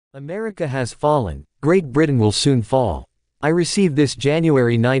America has fallen, Great Britain will soon fall. I received this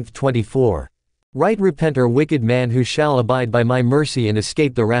January 9, 24. Right repent or wicked man who shall abide by my mercy and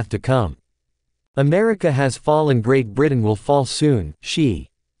escape the wrath to come. America has fallen, Great Britain will fall soon, she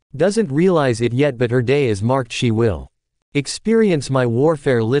doesn't realize it yet but her day is marked, she will experience my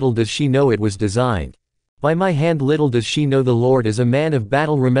warfare, little does she know it was designed by my hand, little does she know the Lord is a man of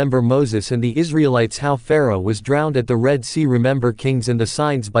battle. Remember Moses and the Israelites, how Pharaoh was drowned at the Red Sea. Remember kings and the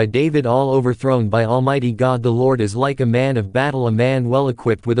signs by David, all overthrown by Almighty God. The Lord is like a man of battle, a man well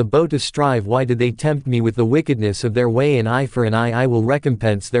equipped with a bow to strive. Why did they tempt me with the wickedness of their way? An eye for an eye, I will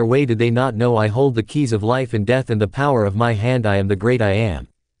recompense their way. Did they not know I hold the keys of life and death in the power of my hand? I am the great I am.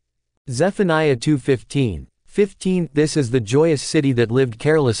 Zephaniah 2:15. 15. This is the joyous city that lived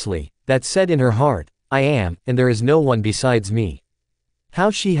carelessly, that said in her heart, I am, and there is no one besides me.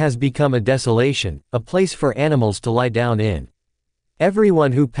 How she has become a desolation, a place for animals to lie down in.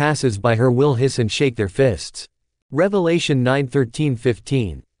 Everyone who passes by her will hiss and shake their fists. Revelation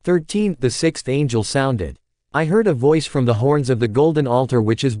 9:13-15. 13. The sixth angel sounded. I heard a voice from the horns of the golden altar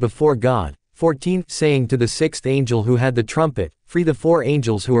which is before God. 14. Saying to the sixth angel who had the trumpet, free the four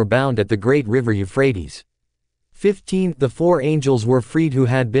angels who are bound at the great river Euphrates. 15. The four angels were freed who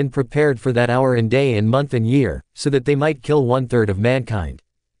had been prepared for that hour and day and month and year, so that they might kill 1/3 of mankind.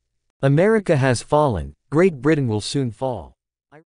 America has fallen, Great Britain will soon fall.